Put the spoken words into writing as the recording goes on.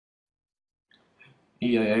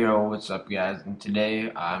Yo, what's up, guys? And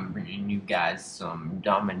today I'm bringing you guys some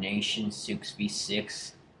Domination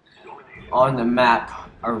 6v6 on the map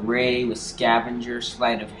Array with Scavenger,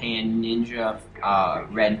 Sleight of Hand, Ninja,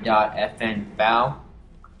 Red Dot FN Fal.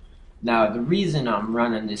 Now, the reason I'm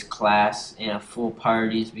running this class in a full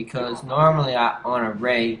party is because normally on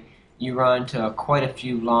Array you run to quite a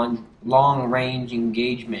few long range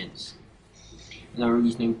engagements. And the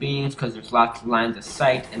reasoning being is because there's lots of lines of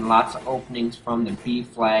sight and lots of openings from the B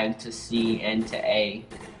flag to C and to A.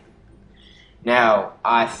 Now,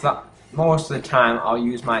 I thought most of the time I'll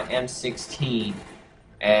use my M16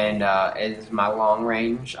 and as my long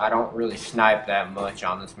range. I don't really snipe that much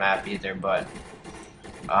on this map either, but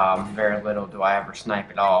very little do I ever snipe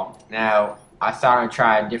at all. Now, I thought I'd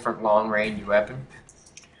try a different long range weapon.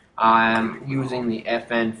 I'm using the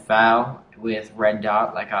FN Fal with Red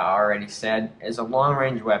Dot, like I already said, as a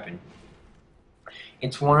long-range weapon.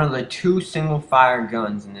 It's one of the two single-fire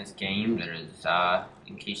guns in this game. That is,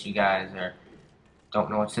 in case you guys don't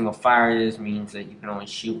know what single-fire is, means that you can only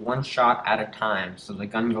shoot one shot at a time. So the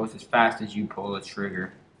gun goes as fast as you pull the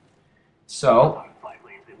trigger. So,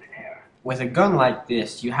 with a gun like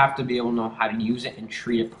this, you have to be able to know how to use it and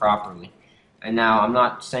treat it properly. And now, I'm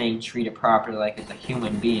not saying treat it properly like it's a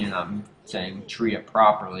human being, I'm saying treat it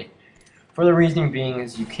properly. For the reasoning being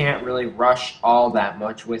is you can't really rush all that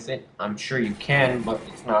much with it. I'm sure you can, but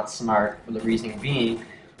it's not smart. For the reasoning being,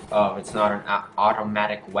 it's not an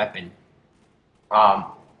automatic weapon.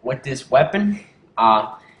 With this weapon,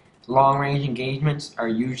 long-range engagements are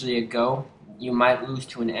usually a go. You might lose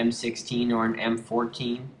to an M16 or an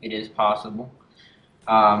M14. It is possible.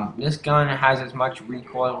 This gun has as much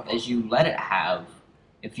recoil as you let it have.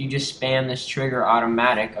 If you just spam this trigger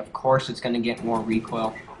automatic, of course it's going to get more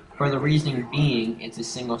recoil. For the reasoning being, it's a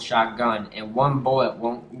single shot gun, and one bullet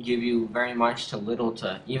won't give you very much to little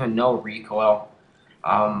to even no recoil,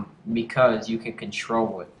 because you can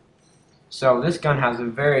control it. So this gun has a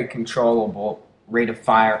very controllable rate of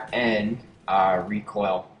fire and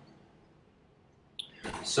recoil.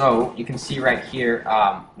 So you can see right here,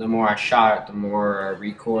 the more I shot it, the more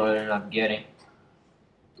recoil I ended up getting.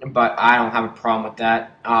 But I don't have a problem with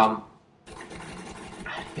that.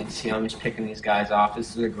 You can see I'm just picking these guys off.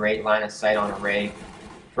 This is a great line of sight on Array.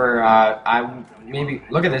 For maybe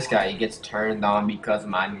look at this guy. He gets turned on because of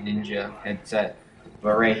my ninja headset.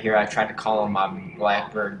 But right here, I tried to call him my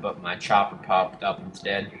Blackbird, but my chopper popped up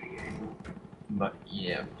instead. But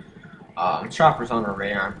yeah, choppers on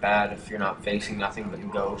Array aren't bad if you're not facing nothing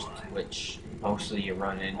but ghosts, which mostly you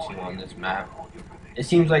run into on this map. It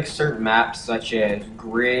seems like certain maps such as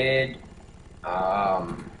Grid,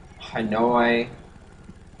 Hanoi,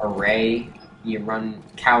 Array, you run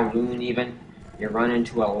Kowloon even, you run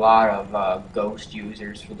into a lot of ghost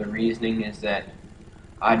users. For the reasoning is that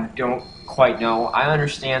I don't quite know. I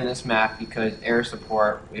understand this map because air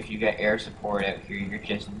support, if you get air support out here, you're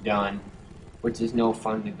just done, which is no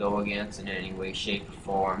fun to go against in any way, shape, or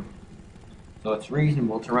form. So it's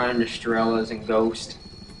reasonable to run into Strellas and Ghost.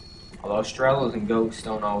 Although Strellas and Ghosts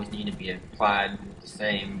don't always need to be applied the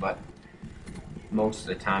same, but most of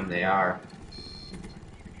the time they are.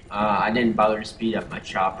 I didn't bother to speed up my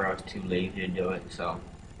chopper, I was too lazy to do it, so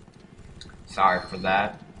sorry for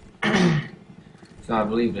that. So I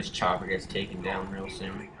believe this chopper gets taken down real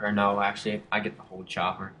soon. Or no, actually, I get the whole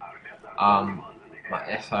chopper. My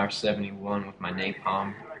SR-71 with my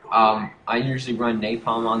napalm. I usually run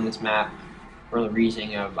napalm on this map for the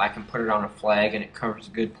reason of I can put it on a flag and it covers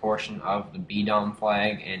a good portion of the B-Dom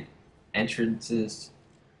flag and entrances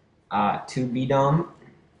to B-Dom.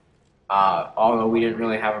 Although we didn't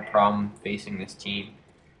really have a problem facing this team,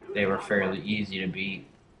 they were fairly easy to beat.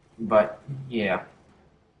 But yeah,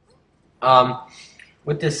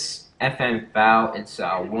 with this FN Fal, it's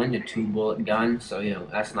a 1 to 2 bullet gun, so you know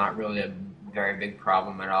that's not really a very big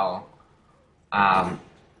problem at all.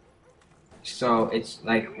 So it's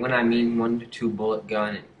like when I mean 1 to 2 bullet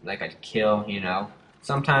gun, like a kill, you know.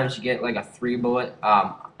 Sometimes you get like a 3 bullet.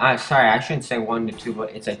 Sorry, I shouldn't say 1 to 2,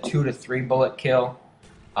 but it's a 2 to 3 bullet kill.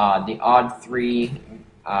 The odd 3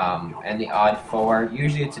 and the odd 4.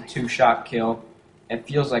 Usually it's a 2-shot kill. It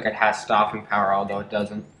feels like it has stopping power, although it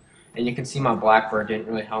doesn't. And you can see my Blackbird didn't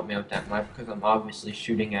really help me out that much because I'm obviously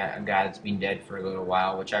shooting at a guy that's been dead for a little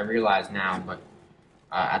while, which I realize now, but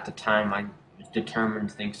at the time I was determined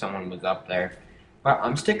to think someone was up there. But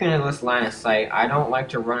I'm sticking to this line of sight. I don't like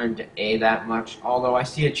to run into A that much, although I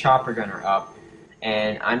see a chopper gunner up.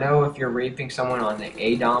 And I know if you're raping someone on the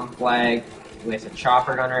A-Dom flag with a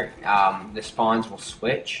chopper gunner, the spawns will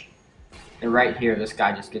switch. And right here, this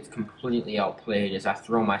guy just gets completely outplayed as I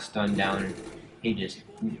throw my stun down and he just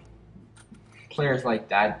players like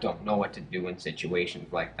that don't know what to do in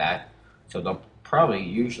situations like that, so they'll probably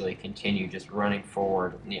usually continue just running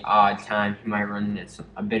forward. In the odd time, he might run into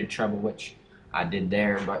a bit of trouble, which I did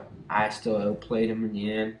there, but I still outplayed him in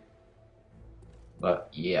the end. But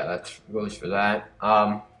yeah, that goes for that.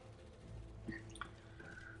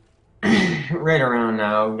 Right around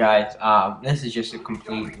now, guys, this is just a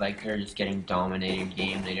complete, like, they're just getting dominated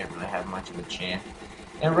game. They didn't really have much of a chance.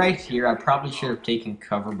 And right here, I probably should have taken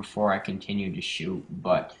cover before I continued to shoot,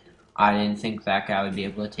 but I didn't think that guy would be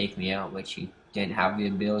able to take me out, which he didn't have the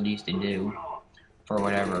abilities to do, for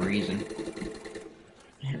whatever reason.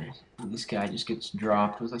 This guy just gets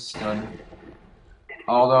dropped with a stun.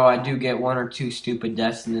 Although I do get 1 or 2 stupid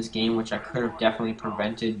deaths in this game, which I could have definitely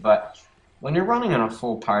prevented, but when you're running on a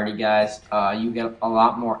full party, guys, you get a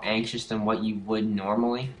lot more anxious than what you would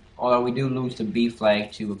normally. Although we do lose the B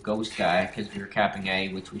flag to a ghost guy because we were capping A,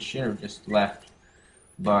 which we should have just left.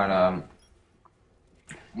 But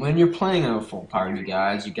when you're playing on a full party,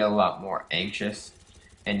 guys, you get a lot more anxious,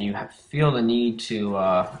 and you feel the need to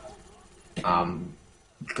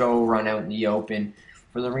go run out in the open.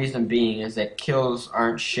 For the reason being is that kills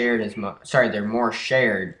aren't shared as much. Sorry, they're more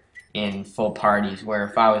shared in full parties, where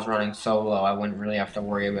if I was running solo, I wouldn't really have to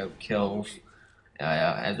worry about kills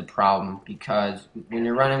as a problem, because when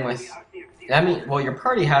you're running with, I mean, well, your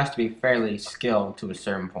party has to be fairly skilled to a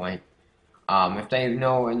certain point. If they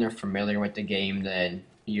know and they're familiar with the game, then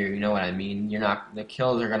you know what I mean. You're not, the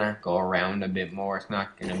kills are gonna go around a bit more. It's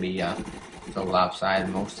not gonna be so lopsided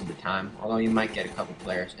most of the time. Although you might get a couple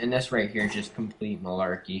players. And this right here is just complete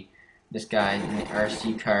malarkey. This guy in the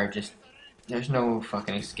RC car just, there's no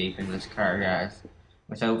fucking escaping this car, guys.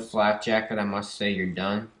 Without flak jacket, I must say you're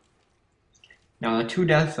done. Now the 2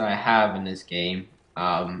 deaths I have in this game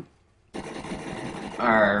are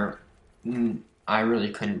I really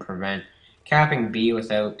couldn't prevent. Capping B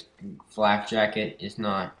without flak jacket is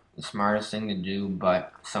not the smartest thing to do,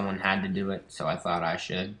 but someone had to do it, so I thought I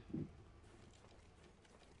should.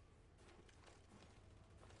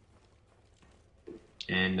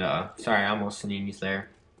 And sorry, I almost sneezed there.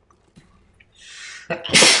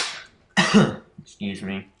 Excuse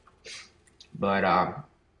me. But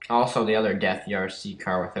also the other death, the RC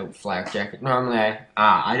car without flak jacket. Normally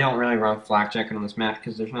I don't really run flak jacket on this map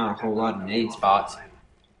because there's not a whole lot of nade spots.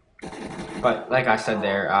 But like I said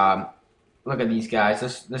there, look at these guys.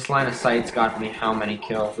 This line of sight's got me how many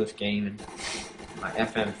kills this game, and my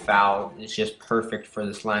FN Fal is just perfect for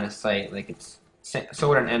this line of sight. Like, it's so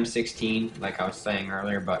would an M16, like I was saying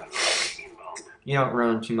earlier, but you don't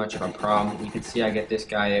run too much of a problem. You can see I get this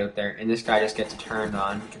guy out there, and this guy just gets turned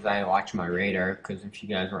on because I watch my radar. Because if you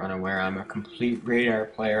guys were unaware, I'm a complete radar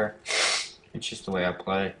player. It's just the way I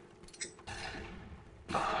play.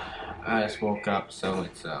 I just woke up, so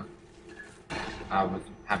it's I was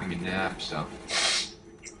having a nap, so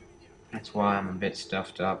that's why I'm a bit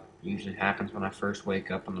stuffed up. Usually happens when I first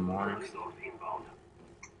wake up in the morning.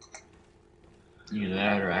 Either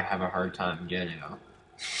that, or I have a hard time getting up.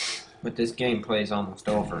 But this gameplay is almost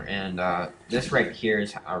over, and this right here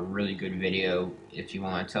is a really good video if you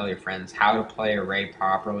want to tell your friends how to play Array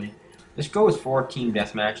properly. This goes for team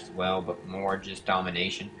deathmatch as well, but more just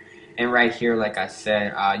domination. And right here, like I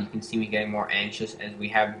said, you can see me getting more anxious as we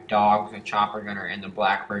have dogs, a chopper gunner, and the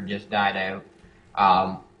blackbird just died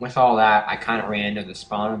out. With all that, I kind of ran into the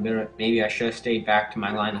spawn a bit. Maybe I should have stayed back to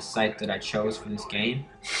my line of sight that I chose for this game.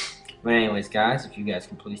 But anyways, guys, if you guys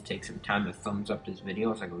can please take some time to thumbs up this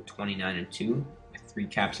video as I go 29-2 with 3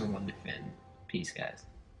 caps and 1 defend. Peace, guys.